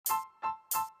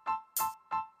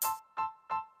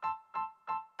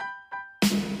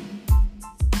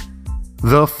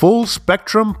The Full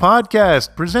Spectrum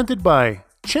Podcast, presented by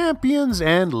Champions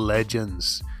and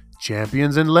Legends.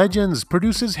 Champions and Legends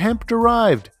produces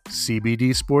hemp-derived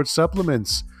CBD sports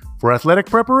supplements for athletic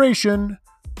preparation,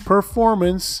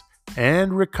 performance,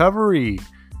 and recovery.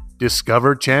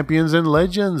 Discover Champions and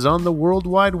Legends on the World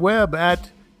Wide Web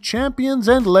at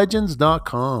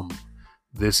championsandlegends.com.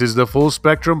 This is the Full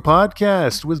Spectrum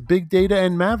Podcast with Big Data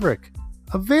and Maverick,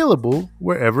 available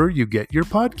wherever you get your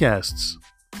podcasts.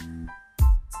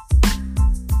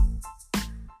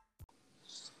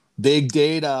 Big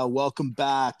Data, welcome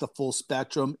back. The Full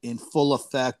Spectrum in full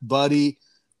effect, buddy.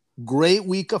 Great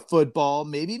week of football.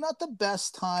 Maybe not the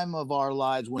best time of our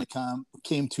lives when it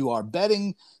came to our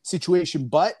betting situation,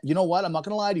 but you know what? I'm not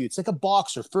going to lie to you. It's like a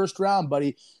boxer, first round,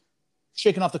 buddy.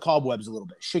 Shaking off the cobwebs a little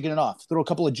bit, shaking it off. Throw a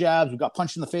couple of jabs. We got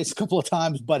punched in the face a couple of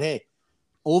times, but hey,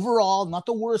 overall, not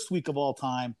the worst week of all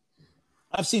time.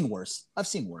 I've seen worse.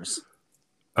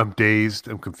 I'm dazed.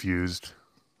 I'm confused.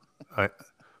 I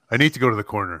need to go to the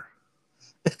corner.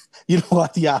 You know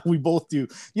what? Yeah, we both do.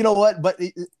 You know what? But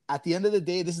at the end of the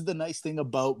day, this is the nice thing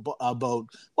about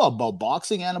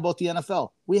boxing and about the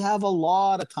NFL. We have a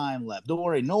lot of time left. Don't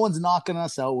worry. No one's knocking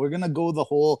us out. We're going to go the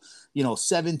whole,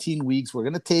 17 weeks. We're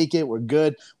going to take it. We're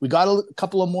good. We got a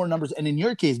couple of more numbers. And in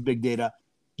your case, Big Data,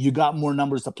 you got more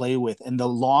numbers to play with. And the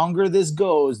longer this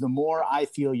goes, the more I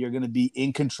feel you're going to be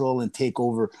in control and take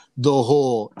over the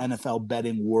whole NFL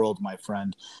betting world, my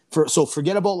friend. So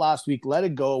forget about last week. Let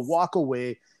it go. Walk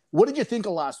away. What did you think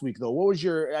of last week, though? What was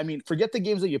forget the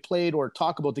games that you played or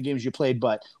talk about the games you played,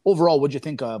 but overall, what did you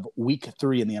think of week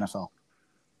 3 in the NFL?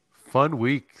 Fun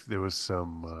week. There was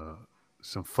some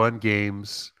fun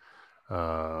games.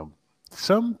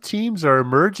 Some teams are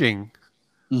emerging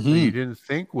that you didn't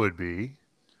think would be.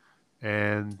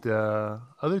 And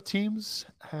other teams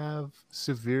have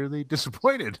severely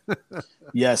disappointed.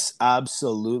 Yes,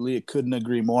 absolutely. I couldn't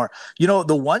agree more.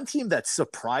 The one team that's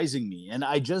surprising me, and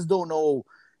I just don't know,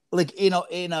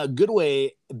 in a good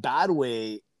way, bad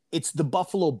way, it's the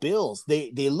Buffalo Bills.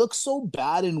 They look so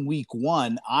bad in week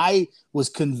 1. I was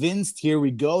convinced, here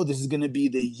we go, this is going to be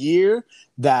the year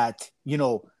that,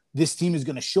 this team is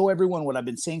going to show everyone what I've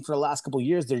been saying for the last couple of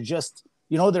years. They're just...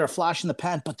 they're a flash in the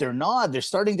pan, but they're not. They're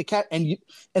starting to catch. And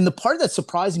the part that's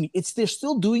surprising me, they're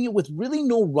still doing it with really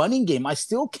no running game. I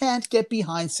still can't get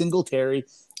behind Singletary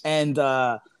and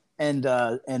Moss.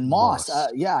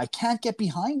 I can't get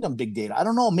behind them, Big Data. I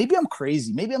don't know. Maybe I'm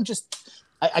crazy. Maybe I'm just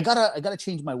I gotta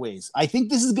change my ways. I think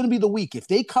this is gonna be the week. If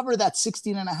they cover that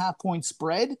 16.5 point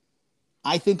spread,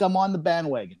 I think I'm on the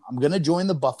bandwagon. I'm gonna join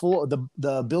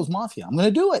the Bills Mafia. I'm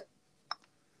gonna do it.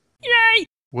 Yay!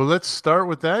 Well, let's start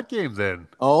with that game then.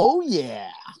 Oh,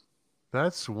 yeah.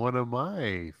 That's one of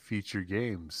my feature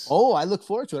games. Oh, I look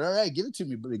forward to it. All right, give it to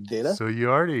me, Big Data. So you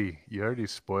already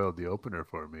spoiled the opener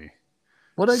for me.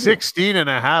 What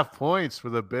 16.5 points for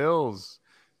the Bills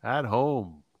at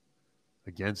home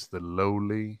against the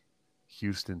lowly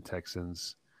Houston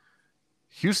Texans.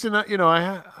 Houston,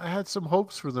 I had some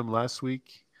hopes for them last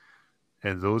week,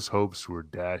 and those hopes were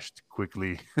dashed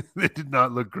quickly. They did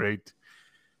not look great.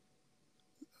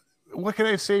 What can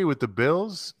I say with the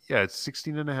Bills? Yeah, it's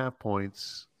 16.5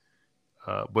 points,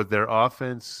 but their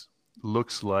offense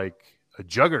looks like a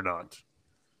juggernaut.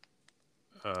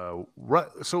 Right.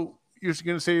 So you're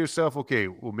going to say to yourself, okay,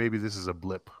 well, maybe this is a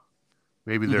blip.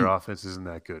 Maybe their offense isn't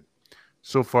that good.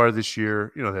 So far this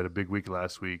year, they had a big week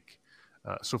last week.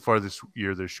 So far this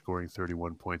year, they're scoring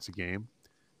 31 points a game.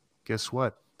 Guess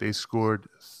what? They scored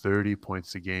 30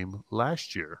 points a game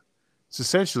last year. It's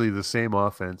essentially the same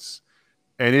offense.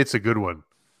 And it's a good one.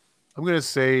 I'm going to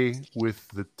say with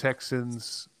the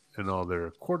Texans and all their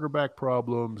quarterback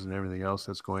problems and everything else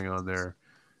that's going on there,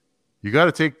 you got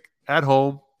to take at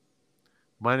home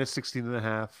minus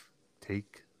 16.5.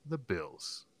 Take the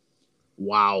Bills.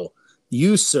 Wow.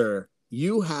 You, sir,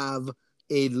 you have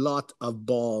a lot of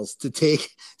balls to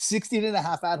take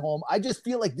 16.5 at home. I just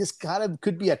feel like this kind of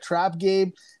could be a trap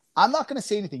game. I'm not going to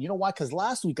say anything. You know why? Because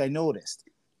last week I noticed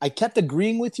I kept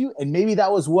agreeing with you, and maybe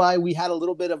that was why we had a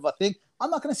little bit of a thing. I'm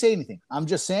not going to say anything. I'm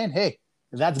just saying, hey,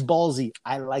 that's ballsy.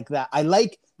 I like that. I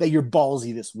like that you're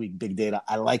ballsy this week, Big Data.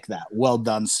 I like that. Well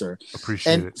done, sir.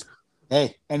 Appreciate it.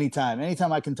 Hey, anytime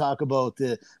I can talk about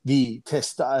the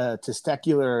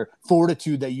testicular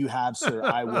fortitude that you have, sir,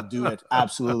 I will do it.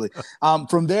 Absolutely.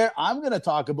 From there, I'm going to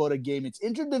talk about a game. It's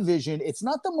interdivision. It's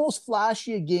not the most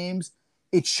flashy of games.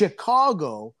 It's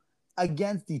Chicago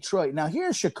against Detroit. Now,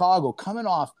 here's Chicago coming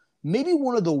off maybe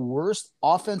one of the worst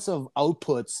offensive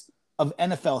outputs of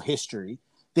NFL history.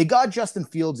 They got Justin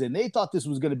Fields in. They thought this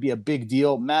was going to be a big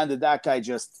deal. Man, did that guy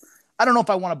just I don't know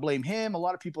if I want to blame him. A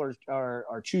lot of people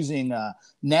are choosing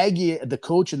Nagy, the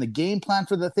coach, and the game plan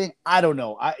for the thing. I don't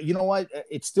know. You know what?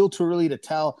 It's still too early to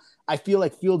tell. I feel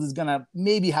like Fields is gonna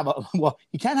maybe have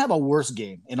he can't have a worse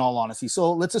game in all honesty.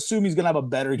 So let's assume he's gonna have a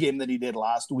better game than he did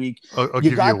last week. I'll You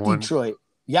give you got one. Detroit.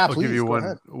 Yeah, I'll give please you go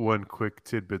ahead. one quick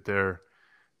tidbit there.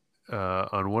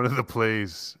 On one of the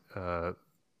plays,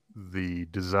 the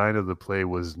design of the play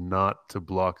was not to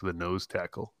block the nose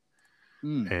tackle,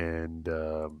 and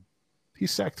he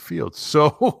sacked Fields.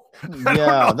 So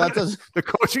Yeah, that does. The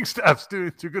coaching staff's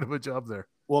doing too good of a job there.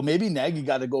 Well, maybe Nagy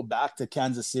got to go back to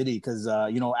Kansas City because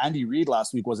Andy Reid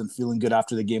last week wasn't feeling good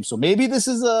after the game. So maybe this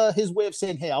is his way of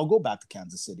saying, "Hey, I'll go back to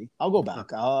Kansas City. I'll go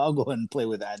back. I'll go ahead and play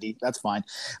with Andy. That's fine."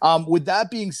 With that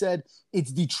being said,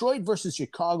 it's Detroit versus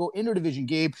Chicago, interdivision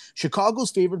game.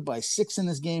 Chicago's favored by 6 in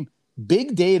this game.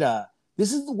 Big data.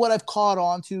 This is what I've caught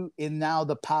on to in now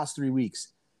the past 3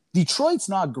 weeks. Detroit's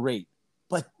not great,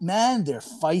 but man, they're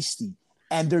feisty,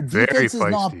 and their defense is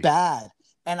not bad.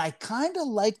 And I kind of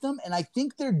like them, and I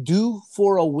think they're due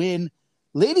for a win.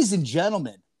 Ladies and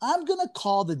gentlemen, I'm going to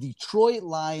call the Detroit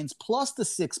Lions plus the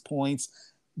 6 points.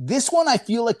 This one I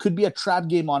feel like could be a trap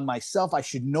game on myself. I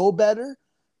should know better,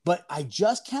 but I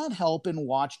just can't help and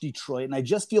watch Detroit. And I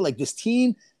just feel like this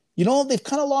team, they've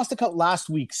kind of lost a cut last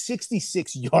week,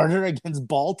 66-yarder against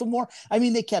Baltimore. I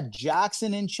mean, they kept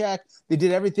Jackson in check. They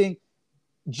did everything.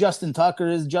 Justin Tucker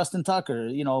is Justin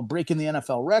Tucker, breaking the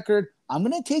NFL record. I'm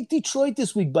going to take Detroit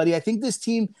this week, buddy. I think this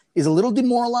team is a little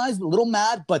demoralized, a little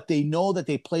mad, but they know that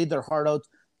they played their heart out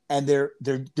and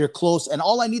they're close. And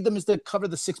all I need them is to cover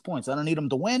the 6 points. I don't need them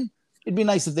to win. It'd be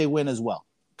nice if they win as well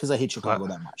because I hate Chicago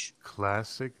that much.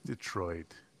 Classic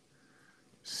Detroit,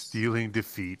 stealing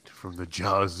defeat from the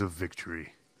jaws of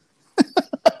victory.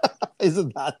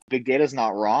 Isn't that big data's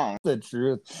not wrong? The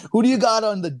truth. Who do you got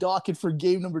on the docket for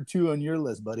game number 2 on your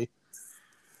list, buddy?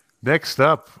 Next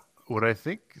up, what I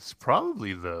think is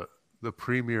probably the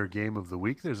premier game of the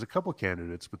week. There's a couple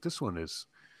candidates, but this one it's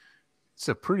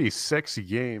a pretty sexy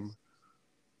game.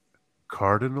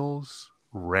 Cardinals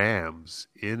Rams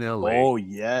in LA. Oh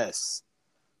yes.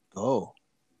 Oh.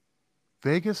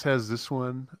 Vegas has this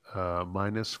one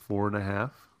minus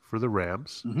 4.5 for the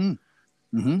Rams. Mm-hmm.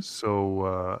 Mm-hmm.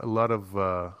 So a lot of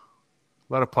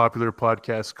popular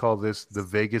podcasts call this the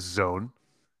Vegas zone.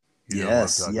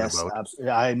 Yes, absolutely.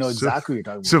 I know exactly what you're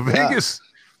talking about. So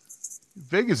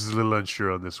Vegas is a little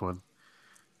unsure on this one.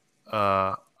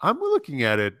 I'm looking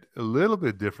at it a little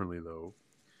bit differently, though.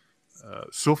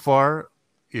 So far,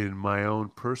 in my own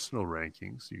personal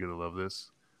rankings, you're going to love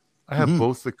this. I have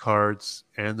both the Cards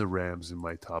and the Rams in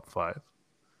my top 5.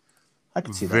 I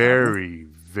can see that. Very,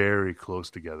 very close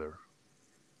together.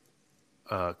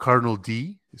 Cardinal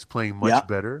D is playing much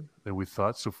better than we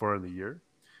thought so far in the year.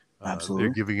 Absolutely.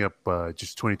 They're giving up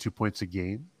just 22 points a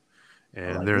game,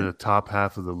 and they're in the top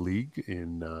half of the league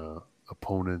in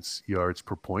opponents' yards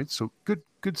per point. So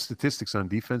good statistics on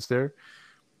defense there.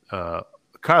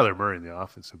 Kyler Murray and the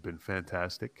offense have been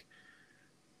fantastic.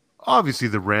 Obviously,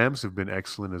 the Rams have been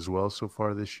excellent as well so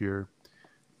far this year.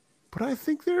 But I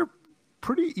think they're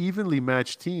pretty evenly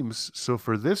matched teams. So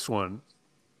for this one,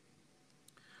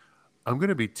 I'm going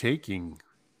to be taking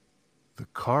the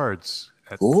Cards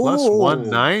at plus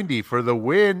 190 for the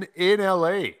win in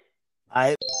LA.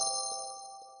 I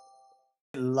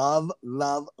love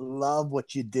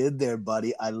what you did there,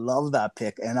 buddy. I love that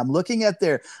pick. And I'm looking at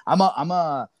I'm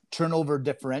a turnover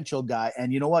differential guy.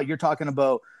 And you know what? You're talking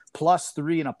about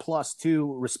 +3 and a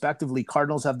 +2 respectively.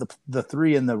 Cardinals have the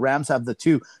 3 and the Rams have the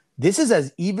 2. This is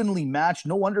as evenly matched.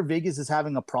 No wonder Vegas is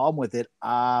having a problem with it.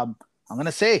 I'm going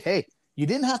to say, hey, you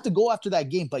didn't have to go after that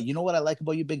game, but you know what I like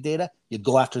about you, Big Data? You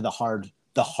go after the hard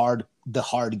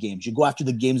games. You go after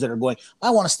the games that are going, I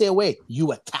want to stay away.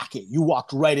 You attack it. You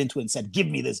walked right into it and said, give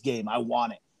me this game. I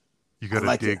want it. You got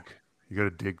to dig. You got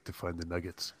to dig to find the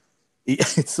nuggets.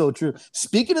 It's so true.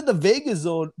 Speaking of the Vegas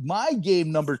zone, my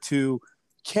game number 2,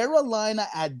 Carolina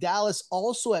at Dallas,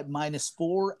 also at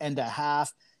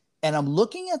 -4.5. And I'm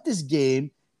looking at this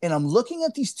game and I'm looking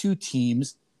at these two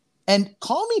teams, and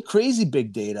call me crazy,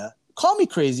 Big Data. Call me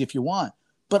crazy if you want,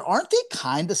 but aren't they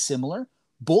kind of similar?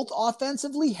 Both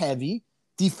offensively heavy,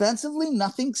 defensively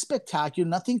nothing spectacular,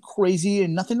 nothing crazy,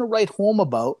 and nothing to write home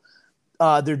about.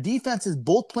 Their defense is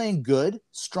both playing good,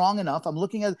 strong enough. I'm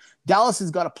looking at Dallas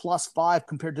has got a +5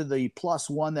 compared to the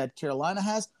 +1 that Carolina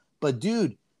has. But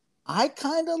dude, I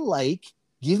kind of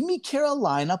give me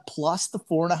Carolina plus the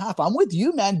 4.5. I'm with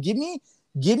you, man. Give me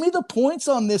the points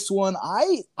on this one.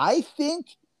 I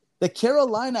think that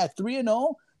Carolina at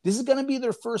 3-0. This is going to be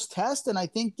their first test, and I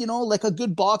think, like a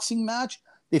good boxing match,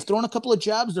 they've thrown a couple of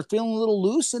jabs. They're feeling a little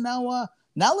loose, and now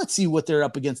Now let's see what they're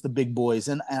up against the big boys.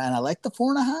 And I like the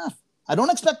 4.5. I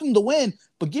don't expect them to win,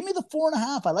 but give me the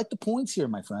 4.5. I like the points here,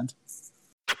 my friend.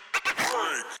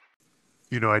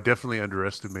 I definitely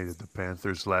underestimated the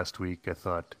Panthers last week. I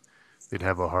thought they'd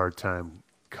have a hard time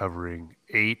covering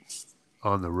 8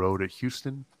 on the road at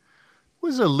Houston. It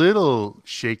was a little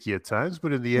shaky at times,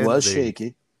 but in the end, Was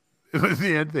shaky.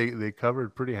 they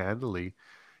covered pretty handily.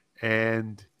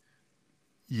 And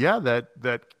yeah,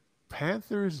 that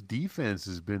Panthers defense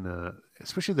has been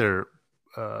especially their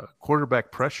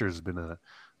quarterback pressure has been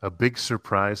a big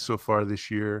surprise so far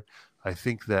this year. I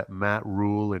think that Matt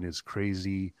Rule and his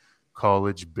crazy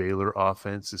college Baylor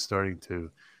offense is starting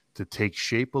to take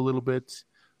shape a little bit.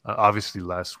 Obviously,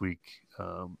 last week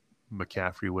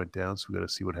McCaffrey went down, so we got to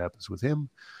see what happens with him.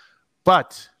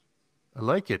 But I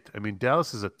like it. I mean,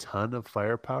 Dallas has a ton of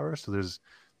firepower, so there's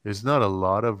not a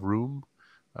lot of room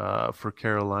for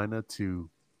Carolina to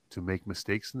make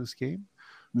mistakes in this game.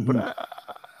 Mm-hmm. But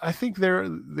I think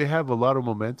they have a lot of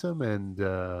momentum, and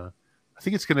I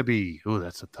think it's going to be. Oh,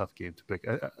 that's a tough game to pick.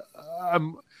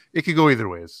 It could go either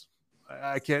ways.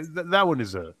 I can't. That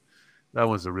one's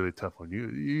a really tough one.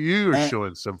 You are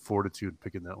showing some fortitude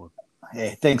picking that one.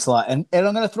 Hey, thanks a lot. And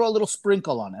I'm going to throw a little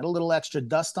sprinkle on it, a little extra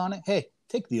dust on it. Hey,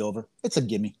 take the over. It's a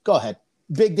gimme. Go ahead.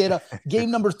 Big Data.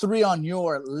 Game number 3 on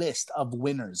your list of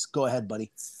winners. Go ahead, buddy.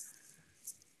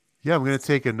 Yeah, I'm going to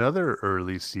take another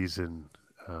early season,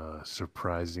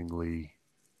 surprisingly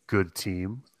good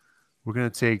team. We're going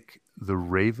to take the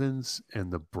Ravens and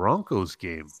the Broncos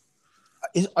game.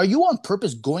 Are you on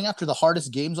purpose going after the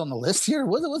hardest games on the list here?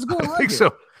 What's going on?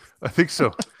 I think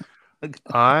so.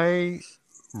 I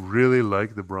really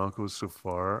like the Broncos so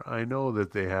far. I know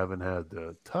that they haven't had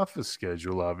the toughest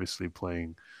schedule. Obviously,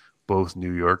 playing both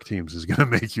New York teams is going to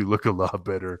make you look a lot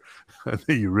better than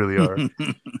you really are.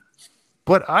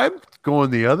 But I'm going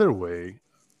the other way.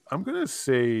 I'm going to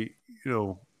say,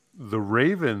 the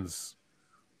Ravens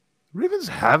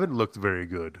haven't looked very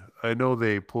good. I know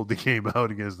they pulled the game out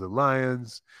against the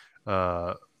Lions,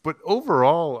 but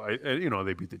overall,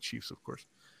 they beat the Chiefs, of course.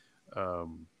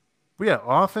 But yeah,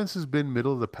 offense has been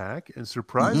middle of the pack, and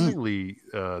surprisingly,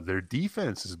 their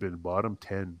defense has been bottom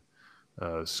 10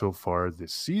 so far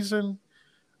this season.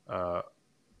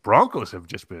 Broncos have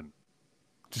just been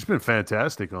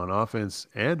fantastic on offense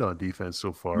and on defense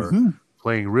so far,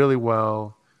 playing really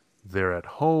well. They're at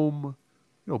home.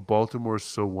 Baltimore's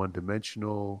so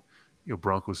one-dimensional.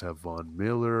 Broncos have Von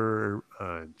Miller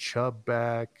and Chubb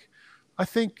back. I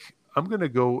think I'm going to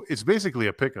go. It's basically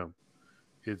a pick 'em.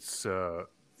 It's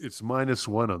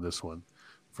 -1 on this one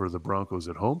for the Broncos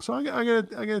at home. So I'm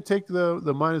gonna take the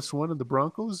 -1 of the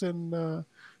Broncos, and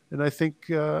I think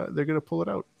they're gonna pull it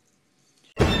out.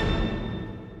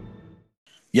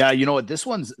 Yeah, you know what? This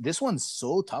one's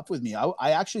so tough with me.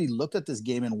 I actually looked at this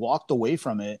game and walked away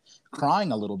from it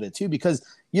crying a little bit too, because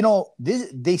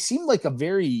they seem like a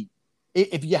very.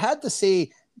 If you had to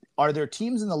say, are there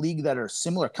teams in the league that are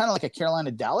similar, kind of like a Carolina,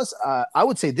 Dallas? I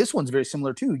would say this one's very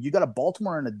similar too. You got a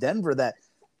Baltimore and a Denver that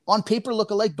on paper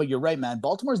look alike, but you're right, man.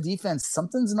 Baltimore's defense,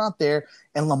 something's not there,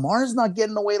 and Lamar's not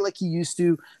getting away like he used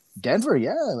to. Denver,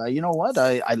 yeah, you know what?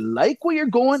 I like where you're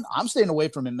going. I'm staying away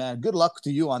from it, man. Good luck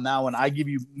to you on that one. I give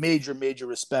you major, major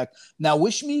respect. Now,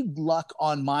 wish me luck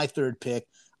on my third pick.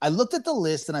 I looked at the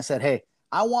list and I said, hey,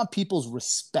 I want people's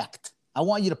respect. I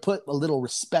want you to put a little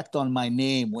respect on my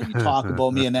name when you talk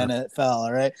about me in NFL,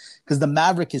 all right? Because the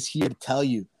Maverick is here to tell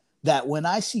you that when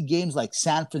I see games like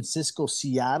San Francisco,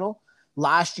 Seattle,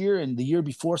 last year and the year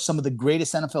before, some of the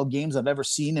greatest NFL games I've ever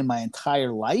seen in my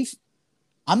entire life,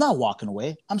 I'm not walking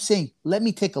away. I'm saying, let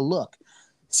me take a look.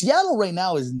 Seattle right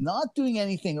now is not doing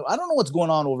anything. I don't know what's going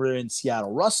on over there in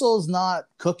Seattle. Russell's not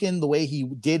cooking the way he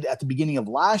did at the beginning of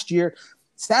last year.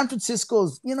 San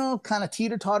Francisco's, kind of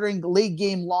teeter-tottering, late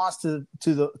game loss to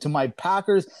my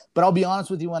Packers. But I'll be honest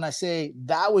with you when I say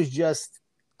that was just,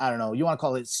 I don't know, you want to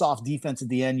call it soft defense at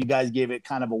the end. You guys gave it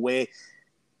kind of away.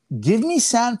 Give me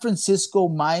San Francisco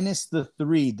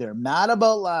 -3. They're mad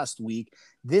about last week.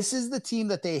 This is the team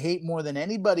that they hate more than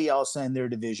anybody else in their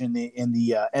division in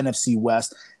the NFC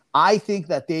West. I think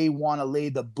that they want to lay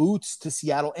the boots to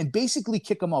Seattle and basically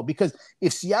kick them out, because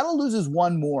if Seattle loses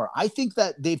one more, I think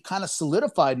that they've kind of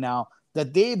solidified now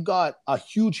that they've got a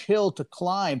huge hill to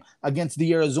climb against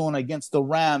the Arizona, against the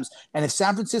Rams. And if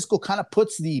San Francisco kind of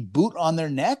puts the boot on their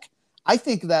neck, I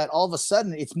think that all of a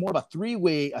sudden it's more of a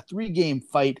three-game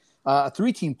fight, a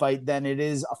 3-team fight than it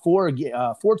is a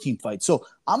 4-team fight. So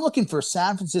I'm looking for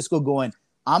San Francisco going,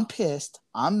 I'm pissed,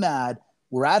 I'm mad,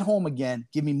 we're at home again,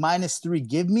 give me -3,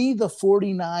 give me the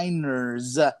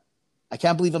 49ers. I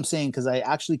can't believe I'm saying, because I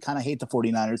actually kind of hate the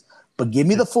 49ers, but give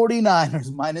me the 49ers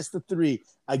 -3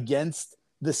 against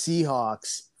the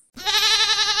Seahawks.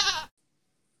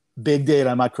 Big Data,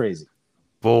 am I crazy?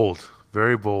 Bold,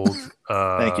 very bold.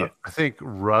 Thank you. I think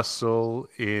Russell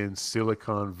in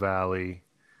Silicon Valley,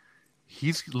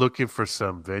 he's looking for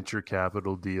some venture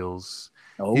capital deals.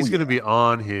 Oh, He's yeah. going to be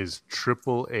on his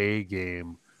triple A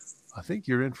game. I think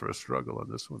you're in for a struggle on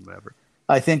this one, Maverick.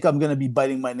 I think I'm going to be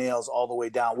biting my nails all the way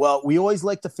down. Well, we always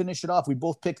like to finish it off. We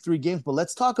both picked 3 games, but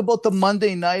let's talk about the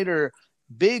Monday Nighter.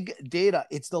 Big Data.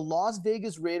 It's the Las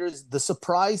Vegas Raiders, the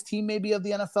surprise team maybe of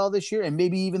the NFL this year, and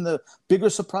maybe even the bigger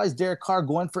surprise, Derek Carr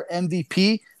going for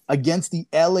MVP against the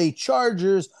LA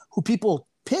Chargers, who people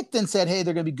picked and said, hey,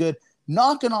 they're going to be good.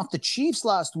 Knocking off the Chiefs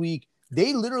last week.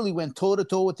 They literally went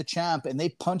toe-to-toe with the champ, and they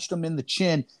punched them in the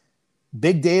chin.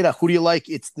 Big Data, who do you like?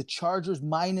 It's the Chargers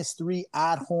 -3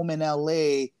 at home in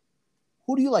LA.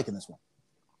 Who do you like in this one?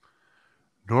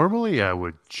 Normally, I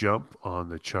would jump on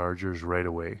the Chargers right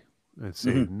away and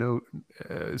say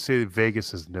say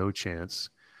Vegas has no chance.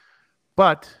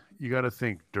 But you got to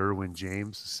think Derwin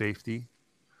James, safety,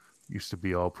 used to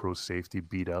be all-pro safety,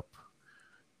 beat up.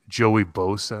 Joey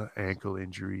Bosa, ankle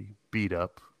injury, beat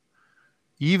up.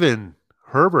 Even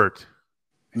Herbert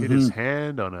hit his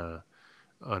hand on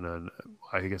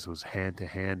I guess it was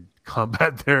hand-to-hand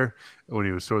combat there when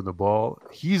he was throwing the ball.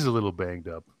 He's a little banged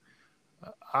up.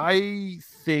 I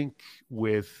think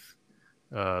with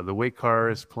the way Carr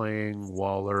is playing,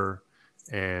 Waller,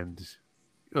 and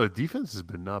the defense has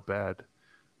been not bad.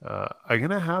 I'm going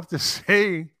to have to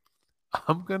say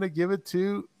I'm going to give it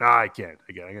to – I can't.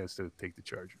 I got to still take the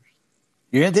Chargers.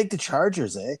 You're going to take the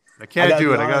Chargers, eh? I can't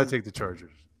do it. I got to take the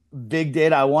Chargers. Big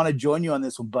Data, I want to join you on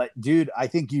this one, but dude, I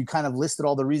think you kind of listed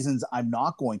all the reasons I'm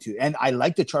not going to. And I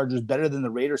like the Chargers better than the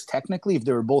Raiders technically if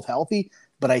they were both healthy,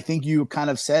 but I think you kind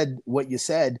of said what you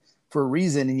said for a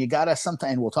reason, and you got to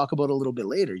sometimes, we'll talk about it a little bit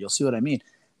later. You'll see what I mean.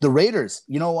 The Raiders,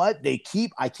 you know what?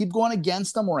 I keep going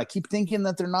against them, or I keep thinking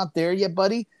that they're not there yet,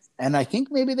 buddy. And I think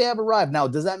maybe they have arrived. Now,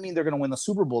 does that mean they're going to win the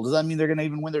Super Bowl? Does that mean they're going to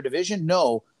even win their division?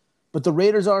 No. But the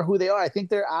Raiders are who they are. I think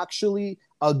they're actually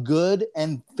a good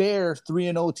and fair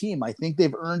 3-0 team. I think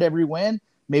they've earned every win.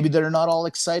 Maybe they're not all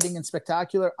exciting and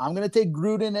spectacular. I'm going to take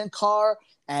Gruden and Carr,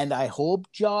 and I hope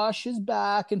Josh is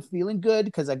back and feeling good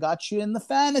because I got you in the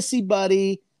fantasy,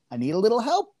 buddy. I need a little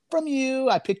help from you.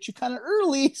 I picked you kind of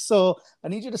early, so I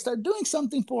need you to start doing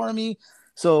something for me.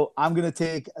 So I'm going to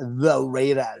take the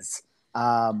Raiders.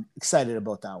 Excited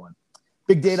about that one.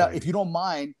 Big Data, if you don't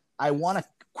mind, I want to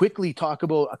quickly talk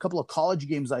about a couple of college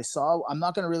games I saw. I'm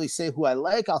not going to really say who I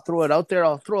like. I'll throw it out there.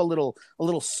 I'll throw a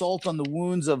little salt on the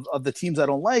wounds of the teams I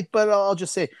don't like, but I'll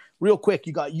just say real quick,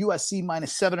 you got USC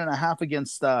 -7.5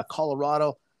 against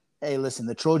Colorado. Hey, listen,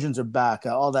 the Trojans are back.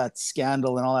 All that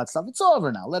scandal and all that stuff, it's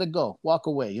over now. Let it go. Walk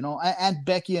away. You know, Aunt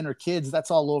Becky and her kids, that's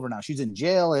all over now. She's in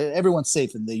jail. Everyone's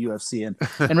safe in the UFC,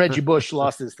 and Reggie Bush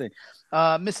lost his thing.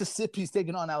 Mississippi's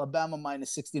taking on Alabama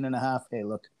 -16.5. Hey,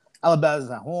 look,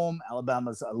 Alabama's at home.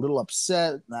 Alabama's a little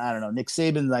upset. I don't know. Nick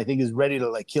Saban, I think, is ready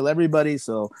to kill everybody.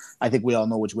 So I think we all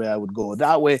know which way I would go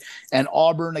that way. And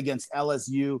Auburn against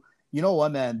LSU. You know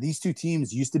what, man? These two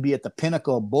teams used to be at the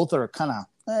pinnacle. Both are kind of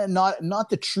not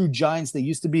the true giants they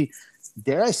used to be.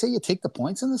 Dare I say you take the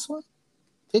points in this one?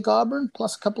 Take Auburn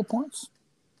plus a couple points.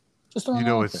 Just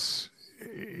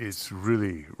it's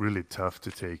really, really tough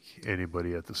to take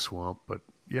anybody at the Swamp, but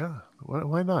yeah,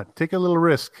 why not? Take a little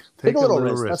risk. Take a little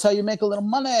risk. That's how you make a little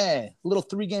money. A little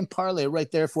 3-game parlay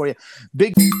right there for you.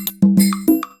 Big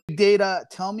Data,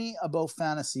 tell me about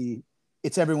fantasy.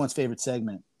 It's everyone's favorite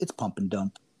segment. It's pump and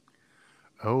dump.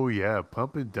 Oh, yeah,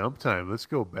 pump and dump time. Let's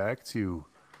go back to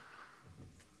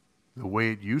the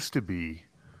way it used to be.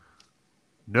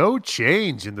 No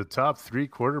change in the top 3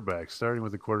 quarterbacks, starting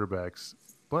with the quarterbacks,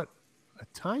 but a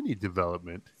tiny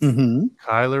development.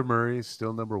 Kyler Murray is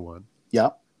still number 1. Yeah.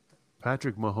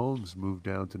 Patrick Mahomes moved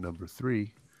down to number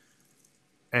 3.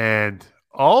 And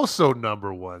also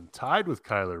number 1, tied with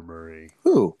Kyler Murray.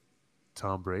 Who?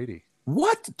 Tom Brady.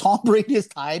 What? Tom Brady is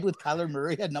tied with Kyler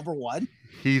Murray at number 1?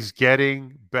 He's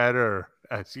getting better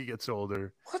as he gets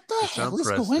older. What the hell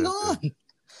is going on?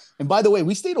 And by the way,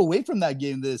 we stayed away from that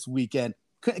game this weekend.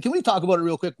 Can we talk about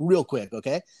it real quick,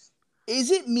 okay?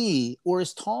 Is it me or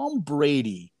is Tom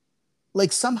Brady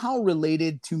somehow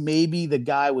related to maybe the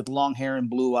guy with long hair and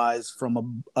blue eyes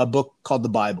from a book called the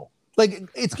Bible?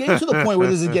 It's getting to the point where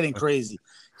this is getting crazy.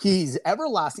 He's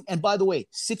everlasting. And by the way,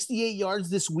 68 yards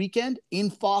this weekend in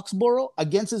Foxborough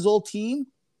against his old team,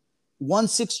 won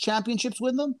 6 championships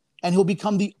with them, and he'll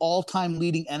become the all-time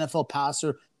leading NFL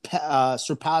passer,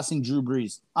 surpassing Drew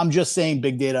Brees. I'm just saying,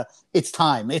 Big Data, it's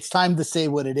time. It's time to say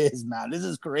what it is, man. This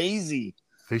is crazy.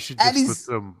 They should just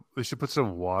put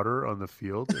some water on the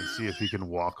field and see if he can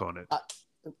walk on it.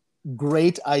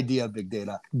 Great idea, Big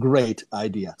Data. Great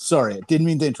idea. Sorry, didn't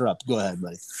mean to interrupt. Go ahead,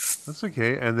 buddy. That's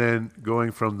okay. And then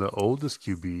going from the oldest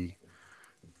QB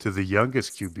to the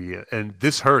youngest QB, and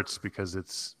this hurts because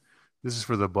this is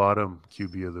for the bottom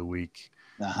QB of the week.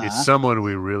 It's Uh-huh. someone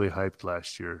we really hyped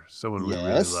last year, someone we really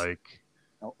Yes. like.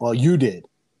 Well, you did.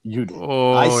 You did. I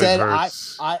Oh, it said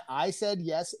hurts. I said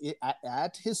yes.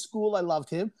 At his school, I loved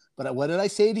him. But what did I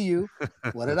say to you?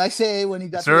 What did I say when he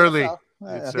got It's to the early. NFL?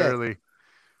 It's Okay. early,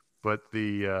 but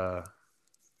the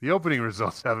opening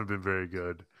results haven't been very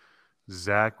good.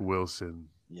 Zach Wilson,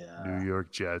 New Yeah.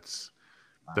 York Jets.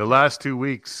 The Okay. last 2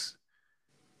 weeks,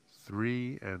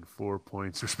 3 and 4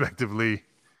 points respectively.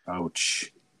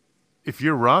 Ouch. If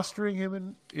you're rostering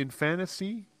him in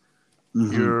fantasy,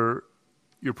 Mm-hmm.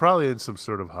 you're probably in some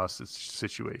sort of hostage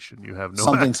situation. You have no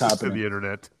Something's access to happening. the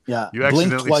internet. Yeah. You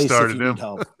Blink accidentally twice if started you need him.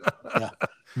 help. Yeah.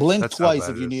 Blink That's how twice bad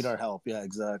if it you need is. our help. Yeah,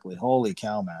 exactly. Holy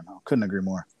cow, man. I couldn't agree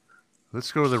more.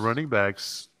 Let's go to the running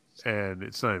backs, and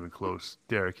it's not even close.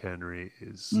 Derrick Henry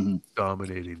is Mm-hmm.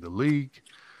 dominating the league.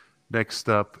 Next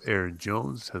up, Aaron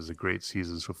Jones has a great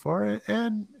season so far,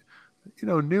 and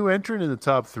new entrant in the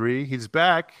top three. He's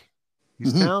back.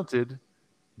 He's Mm-hmm. talented.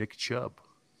 Nick Chubb.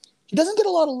 He doesn't get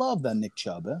a lot of love, that Nick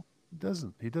Chubb. Eh? He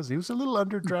doesn't. He doesn't. He was a little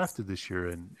underdrafted this year,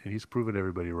 and he's proven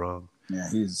everybody wrong. Yeah,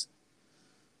 he's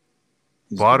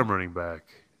good. Bottom running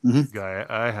back Mm-hmm. guy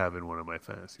I have in one of my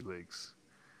fantasy leagues.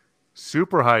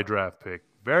 Super high draft pick.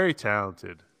 Very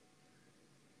talented.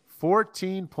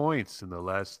 14 points in the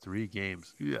last 3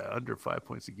 games. Yeah, under 5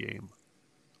 points a game.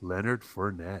 Leonard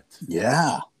Fournette.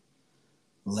 Yeah.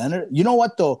 Leonard, you know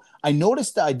what though? I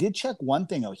noticed that I did check one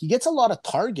thing out. He gets a lot of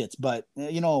targets, but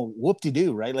whoop de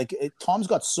doo, right? Like Tom's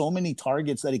got so many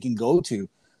targets that he can go to,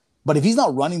 but if he's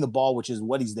not running the ball, which is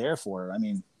what he's there for, I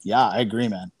mean, yeah, I agree,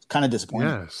 man. Kind of disappointing.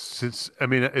 Yeah,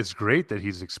 it's great that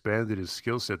he's expanded his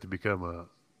skill set to become a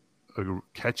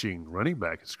catching running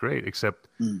back. It's great, except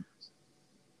Mm,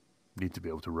 need to be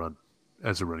able to run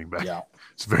as a running back. yeah,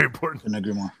 It's very important. couldn't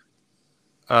agree more.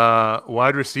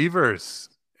 Wide receivers,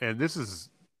 and this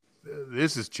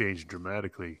has changed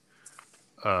dramatically.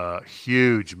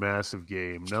 Huge, massive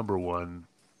game. Number one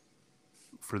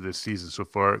for this season so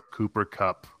far, Cooper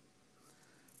Kupp.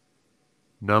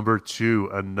 Number two,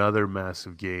 another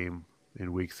massive game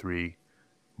in week 3,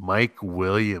 Mike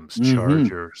Williams, Mm-hmm.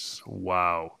 Chargers.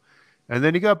 Wow. And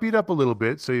then he got beat up a little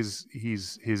bit, so his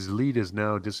lead is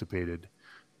now dissipated.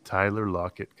 Tyler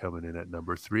Lockett coming in at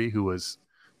number 3, who was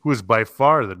by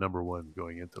far the number one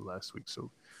going into last week.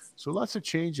 So lots of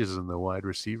changes in the wide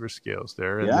receiver scales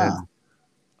there. And Yeah. then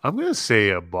I'm going to say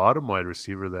a bottom wide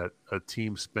receiver that a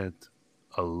team spent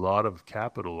a lot of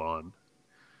capital on.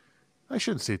 I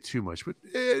shouldn't say too much, but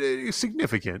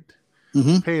significant.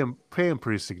 Mm-hmm. Pay him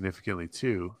pretty significantly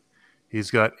too. He's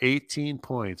got 18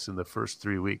 points in the first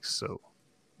 3 weeks, so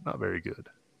not very good.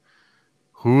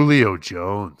 Julio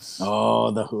Jones.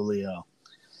 Oh, the Julio.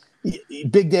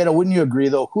 Big Data, wouldn't you agree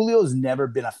though? Julio's never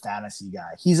been a fantasy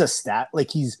guy. He's a stat,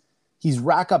 like he's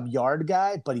rack up yard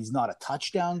guy, but he's not a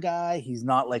touchdown guy. He's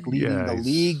not like leading the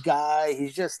league guy.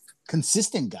 He's just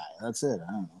consistent guy. That's it.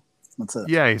 I don't know. That's it.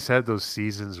 Yeah, he's had those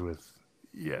seasons with.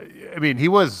 Yeah, I mean,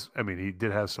 he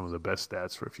did have some of the best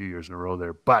stats for a few years in a row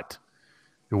there, but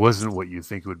it wasn't what you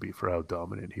think it would be for how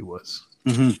dominant he was.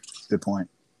 Mm-hmm. Good point.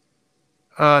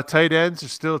 Tight ends are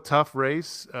still a tough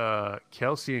race.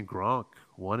 Kelsey and Gronk,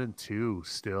 1 and 2,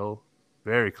 still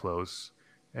very close.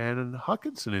 And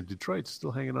Hawkinson in Detroit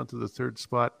still hanging on to the 3rd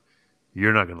spot.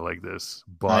 You're not going to like this.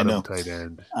 Bottom tight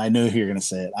end. I knew you were going to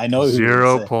say it. I know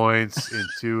 0 points in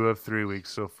 2 of 3 weeks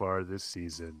so far this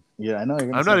season. Yeah, I know you're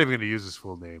going to I'm not even going to use his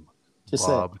full name. Just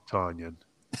Bob Tonyan.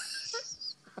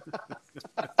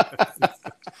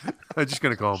 I'm just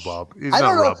going to call him Bob. He's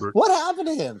not Robert. What happened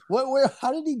to him?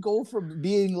 How did he go from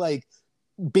being like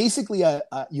basically a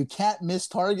you can't miss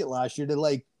target last year to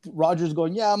like Rodgers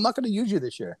going, yeah, I'm not going to use you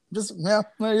this year. Just, yeah,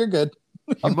 no, you're good.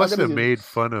 He must have made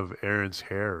fun of Aaron's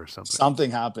hair or something.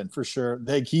 Something happened for sure.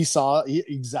 Like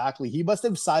exactly. He must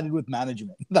have sided with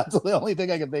management. That's the only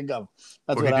thing I can think of.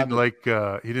 That's or what he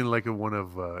didn't like one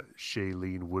of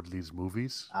Shailene Woodley's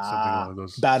movies. Something along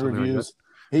those bad reviews.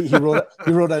 Like he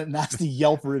wrote a nasty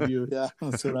Yelp review. Yeah,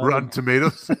 Rotten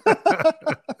Tomatoes.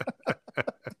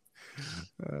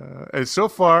 And so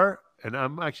far, and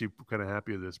I'm actually kind of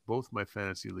happy with this. Both my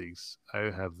fantasy leagues, I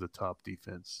have the top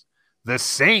defense. The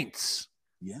Saints.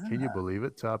 Yeah. Can you believe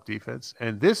it? Top defense.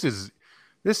 And this is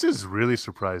really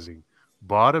surprising.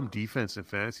 Bottom defense in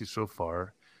fantasy so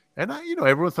far. And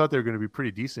everyone thought they were going to be pretty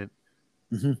decent.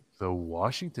 Mm-hmm. The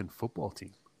Washington football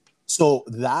team. So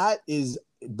that is,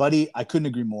 buddy, I couldn't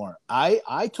agree more.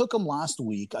 I took them last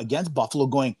week against Buffalo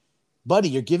going, buddy,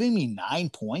 you're giving me 9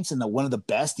 points in one of the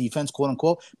best defense, quote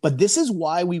unquote. But this is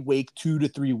why we wait 2 to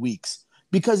 3 weeks.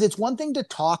 Because it's one thing to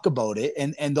talk about it,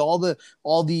 and all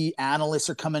the analysts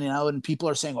are coming out and people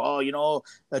are saying, oh,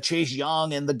 Chase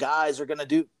Young and the guys are gonna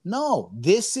do. No,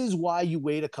 this is why you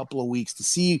wait a couple of weeks to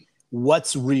see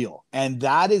what's real. And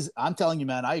that is, I'm telling you,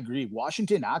 man, I agree.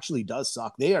 Washington actually does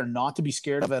suck. They are not to be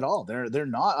scared of at all. They're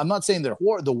not. I'm not saying they're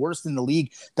the worst in the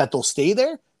league, that they'll stay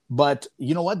there. But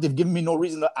you know what? They've given me no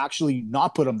reason to actually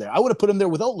not put them there. I would have put them there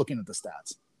without looking at the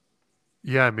stats.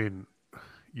 Yeah, I mean,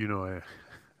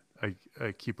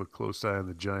 I keep a close eye on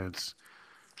the Giants.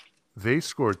 They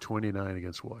scored 29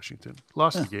 against Washington.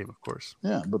 Lost the game, of course.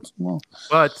 Yeah, but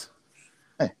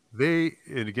hey. They,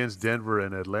 and against Denver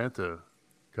and Atlanta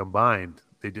combined,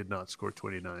 they did not score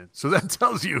 29. So that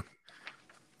tells you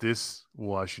this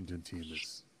Washington team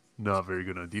is not very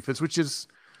good on defense, which is,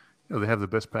 they have the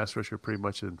best pass rusher pretty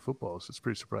much in football. So it's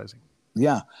pretty surprising.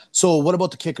 Yeah. So what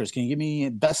about the kickers? Can you give me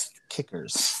best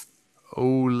kickers?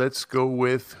 Oh, let's go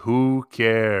with who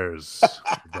cares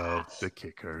about the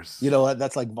kickers. You know what?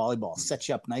 That's like volleyball. Set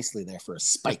you up nicely there for a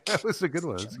spike. That was a good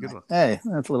one. That's a good one. Hey,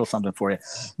 that's a little something for you.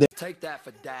 Take that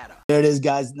for data. There it is,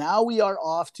 guys. Now we are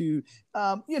off to,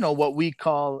 what we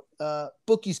call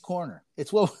Bookie's Corner.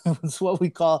 It's what we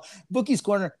call Bookie's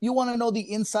Corner. You want to know the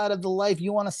inside of the life.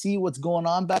 You want to see what's going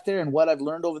on back there and what I've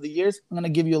learned over the years. I'm going to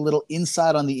give you a little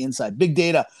insight on the inside. Big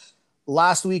data.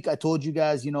 Last week, I told you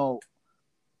guys,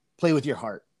 play with your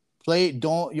heart. Play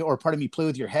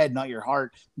with your head, not your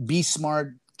heart. Be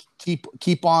smart.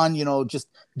 Keep on, just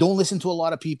don't listen to a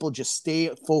lot of people. Just stay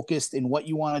focused in what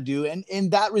you want to do.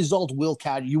 And that result will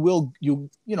catch you.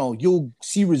 You'll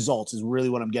see results is really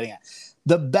what I'm getting at.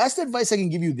 The best advice I can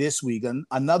give you this week, and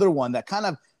another one that kind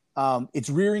of,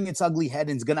 it's rearing its ugly head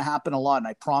and it's going to happen a lot. And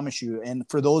I promise you, and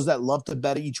for those that love to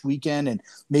bet each weekend and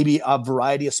maybe a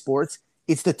variety of sports,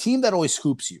 it's the team that always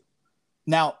scoops you.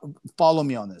 Now, follow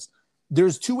me on this.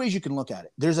 There's two ways you can look at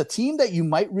it. There's a team that you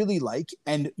might really like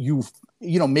and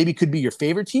maybe could be your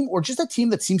favorite team, or just a team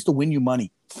that seems to win you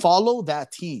money. Follow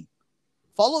that team.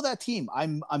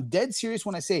 I'm dead serious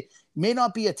when I say it may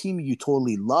not be a team you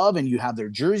totally love and you have their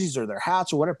jerseys or their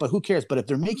hats or whatever, but who cares? But if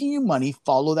they're making you money,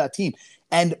 follow that team.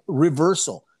 And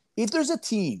reversal. If there's a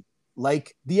team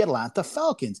like the Atlanta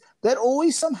Falcons that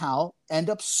always somehow end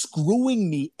up screwing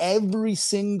me every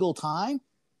single time,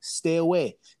 stay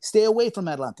away. Stay away from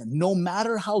Atlanta. No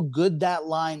matter how good that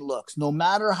line looks, no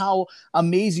matter how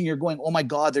amazing you're going, oh my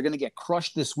God, they're going to get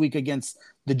crushed this week against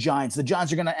the Giants. The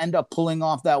Giants are going to end up pulling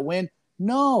off that win.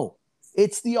 No,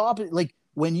 it's the opposite. Like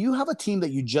when you have a team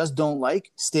that you just don't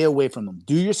like, stay away from them.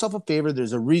 Do yourself a favor.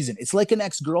 There's a reason. It's like an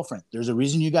ex-girlfriend. There's a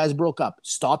reason you guys broke up.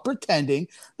 Stop pretending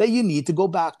that you need to go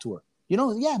back to her.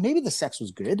 Yeah, maybe the sex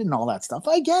was good and all that stuff.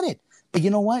 I get it. But you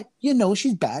know what?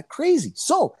 She's bad crazy.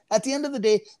 So at the end of the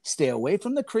day, stay away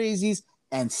from the crazies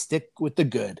and stick with the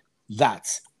good.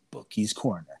 That's Bookie's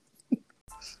Corner.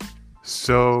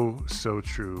 So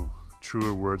true.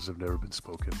 Truer words have never been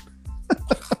spoken.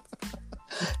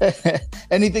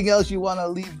 Anything else you want to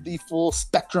leave the full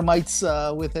spectrumites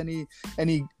with any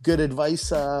good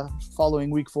advice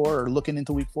following week 4 or looking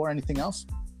into week 4? Anything else?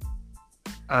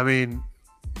 I mean,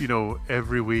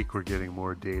 every week we're getting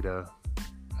more data.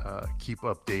 Keep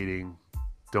updating.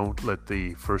 Don't let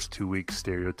the first 2 week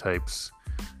stereotypes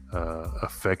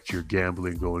affect your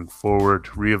gambling going forward.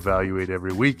 Reevaluate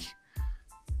every week.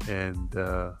 And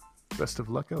best of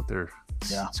luck out there.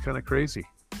 It's kind of crazy.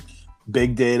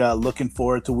 Big data. Looking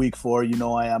forward to week 4.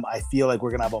 I am. I feel like we're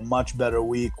going to have a much better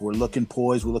week. We're looking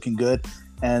poised. We're looking good.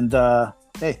 And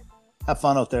hey, have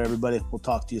fun out there, everybody. We'll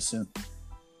talk to you soon.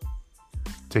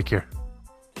 Take care.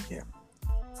 Take care.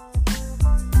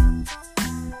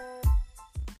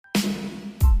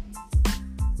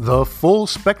 The Full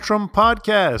Spectrum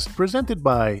Podcast, presented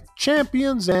by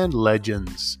Champions and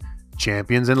Legends.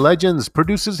 Champions and Legends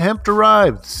produces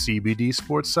hemp-derived CBD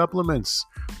sports supplements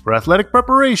for athletic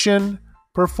preparation,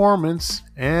 performance,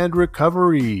 and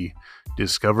recovery.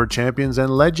 Discover Champions and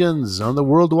Legends on the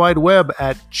World Wide Web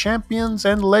at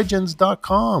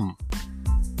championsandlegends.com.